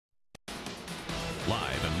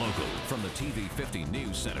local from the TV50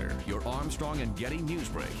 News Center, your Armstrong and Getty News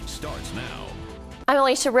Break starts now. I'm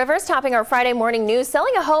Alicia Rivers, topping our Friday morning news.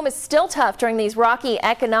 Selling a home is still tough during these rocky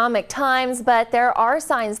economic times, but there are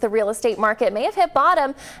signs the real estate market may have hit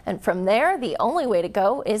bottom, and from there, the only way to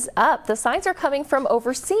go is up. The signs are coming from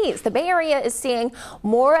overseas. The Bay Area is seeing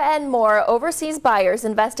more and more overseas buyers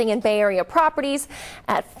investing in Bay Area properties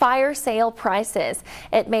at fire sale prices.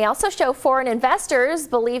 It may also show foreign investors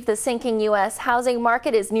believe the sinking U.S. housing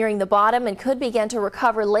market is nearing the bottom and could begin to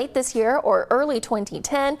recover late this year or early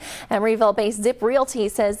 2010. Emeryville-based Zip Realty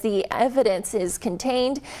says the evidence is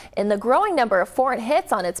contained in the growing number of foreign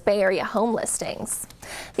hits on its Bay Area home listings.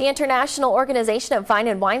 The International Organization of Vine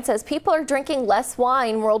and Wine says people are drinking less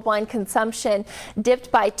wine. World wine consumption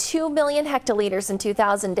dipped by 2 million hectoliters in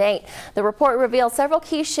 2008. The report reveals several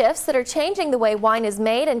key shifts that are changing the way wine is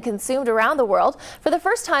made and consumed around the world. For the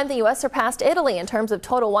first time, the U.S. surpassed Italy in terms of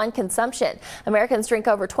total wine consumption. Americans drink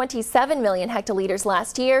over 27 million hectoliters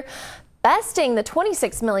last year, besting the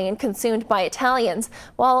 26 million consumed by Italians.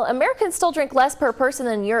 While Americans still drink less per person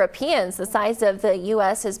than Europeans, the size of the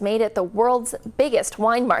U.S. has made it the world's biggest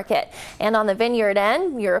wine market. And on the vineyard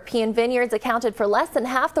end, European vineyards accounted for less than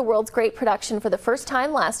half the world's grape production for the first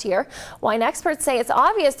time last year. Wine experts say it's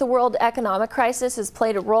obvious the world economic crisis has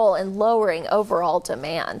played a role in lowering overall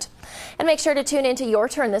demand. And make sure to tune into Your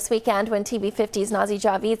Turn this weekend when TV50's Nazi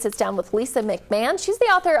Javid sits down with Lisa McMahon. She's the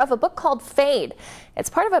author of a book called Fade. It's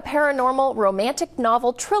part of a paranormal romantic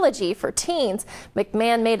novel trilogy for teens.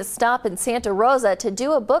 McMahon made a stop in Santa Rosa to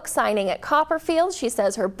do a book signing at Copperfield. She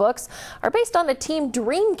says her books are based on a team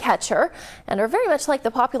dream catcher and are very much like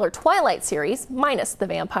the popular Twilight series, minus the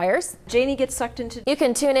vampires. Janie gets sucked into... You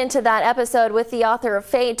can tune into that episode with the author of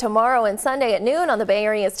Fade tomorrow and Sunday at noon on the Bay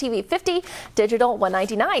Area's TV50, Digital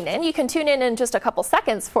 199. And you can tune in just a couple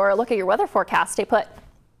seconds for a look at your weather forecast. Stay put.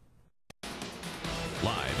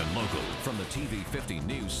 Live and local from the TV50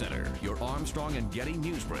 News Center, your Armstrong and Getty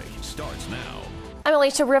News Break starts now. I'm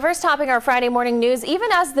Alicia Rivers, topping our Friday morning news.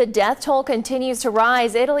 Even as the death toll continues to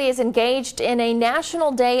rise, Italy is engaged in a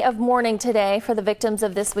national day of mourning today for the victims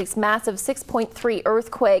of this week's massive 6.3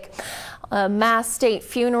 earthquake. A mass state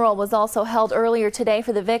funeral was also held earlier today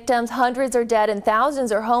for the victims. Hundreds are dead and thousands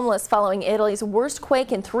are homeless following Italy's worst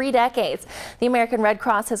quake in 3 decades. The American Red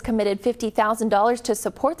Cross has committed $50,000 to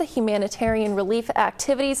support the humanitarian relief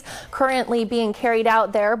activities currently being carried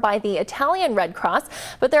out there by the Italian Red Cross,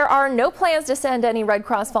 but there are no plans to send any Red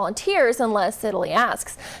Cross volunteers unless Italy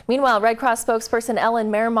asks. Meanwhile, Red Cross spokesperson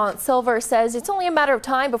Ellen Marmont-Silver says it's only a matter of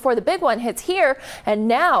time before the big one hits here, and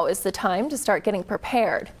now is the time to start getting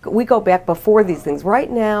prepared. We go back before these things.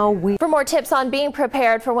 Right now, For more tips on being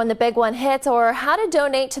prepared for when the big one hits or how to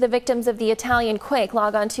donate to the victims of the Italian quake,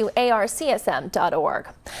 log on to arcsm.org.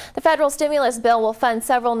 The federal stimulus bill will fund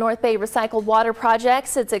several North Bay recycled water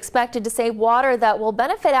projects. It's expected to save water that will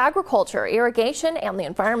benefit agriculture, irrigation, and the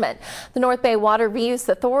environment. The North Bay Water Reuse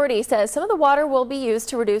Authority says some of the water will be used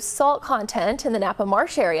to reduce salt content in the Napa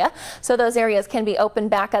Marsh area, so those areas can be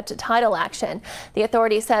opened back up to tidal action. The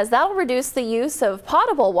authority says that will reduce the use of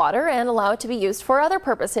potable water and allow it to be used for other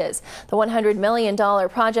purposes. The $100 million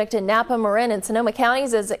project in Napa, Marin, and Sonoma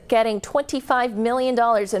counties is getting $25 million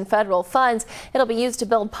in federal funds. It'll be used to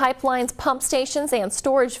build pipelines, pump stations, and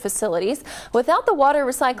storage facilities. Without the water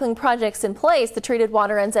recycling projects in place, the treated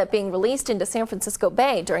water ends up being released into San Francisco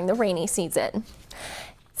Bay during the rainy season.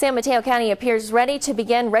 San Mateo County appears ready to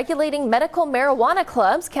begin regulating medical marijuana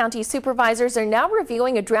clubs. County supervisors are now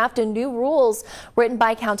reviewing a draft of new rules written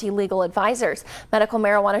by county legal advisors. Medical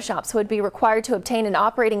marijuana shops would be required to obtain an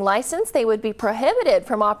operating license. They would be prohibited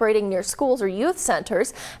from operating near schools or youth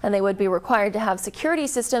centers, and they would be required to have security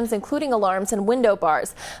systems, including alarms and window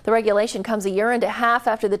bars. The regulation comes a year and a half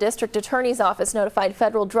after the district attorney's office notified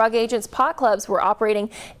federal drug agents pot clubs were operating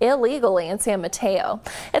illegally in San Mateo.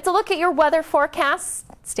 It's a look at your weather forecasts.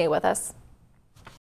 Stay with us.